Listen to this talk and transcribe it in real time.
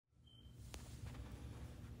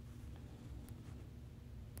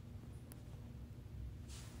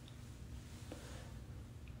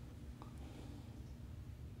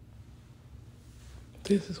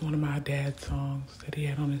This is one of my dad's songs that he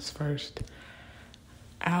had on his first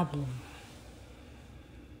album.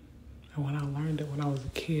 And when I learned it when I was a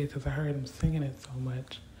kid, because I heard him singing it so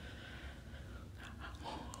much,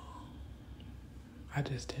 I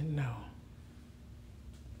just didn't know.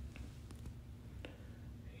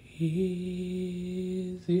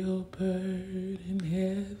 Is your burden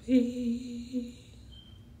heavy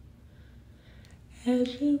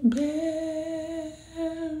as you bear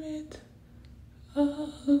it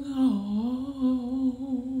alone,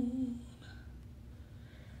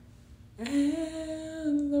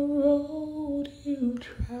 and the road you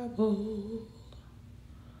travel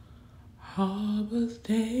harbors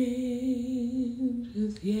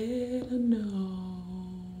dangers yet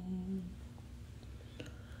unknown?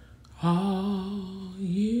 Are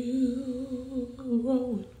you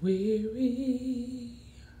growing weary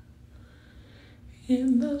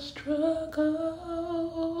in the struggle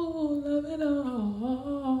of it all?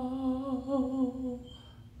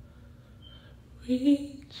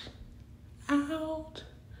 Reach out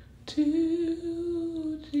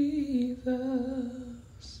to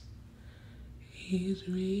Jesus. He's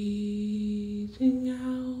reaching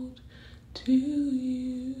out to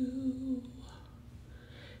you.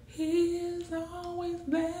 He is always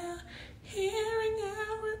there, hearing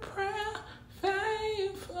every prayer,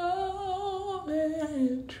 faithful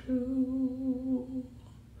and true.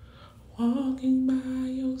 Walking by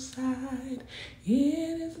your side,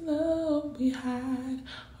 in his love behind,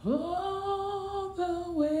 all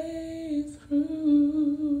the way through.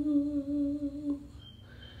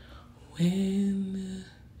 When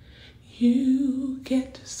you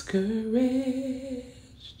get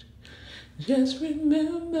discouraged, just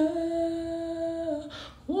remember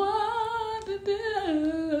what to do.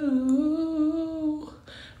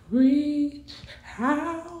 Reach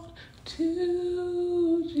out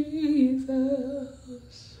to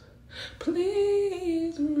Jesus.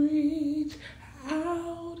 Please reach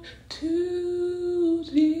out to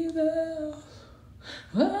Jesus.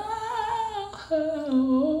 Oh,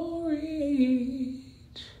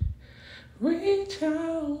 reach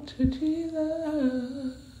out to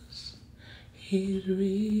Jesus. He's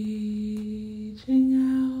reaching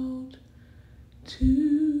out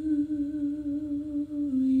to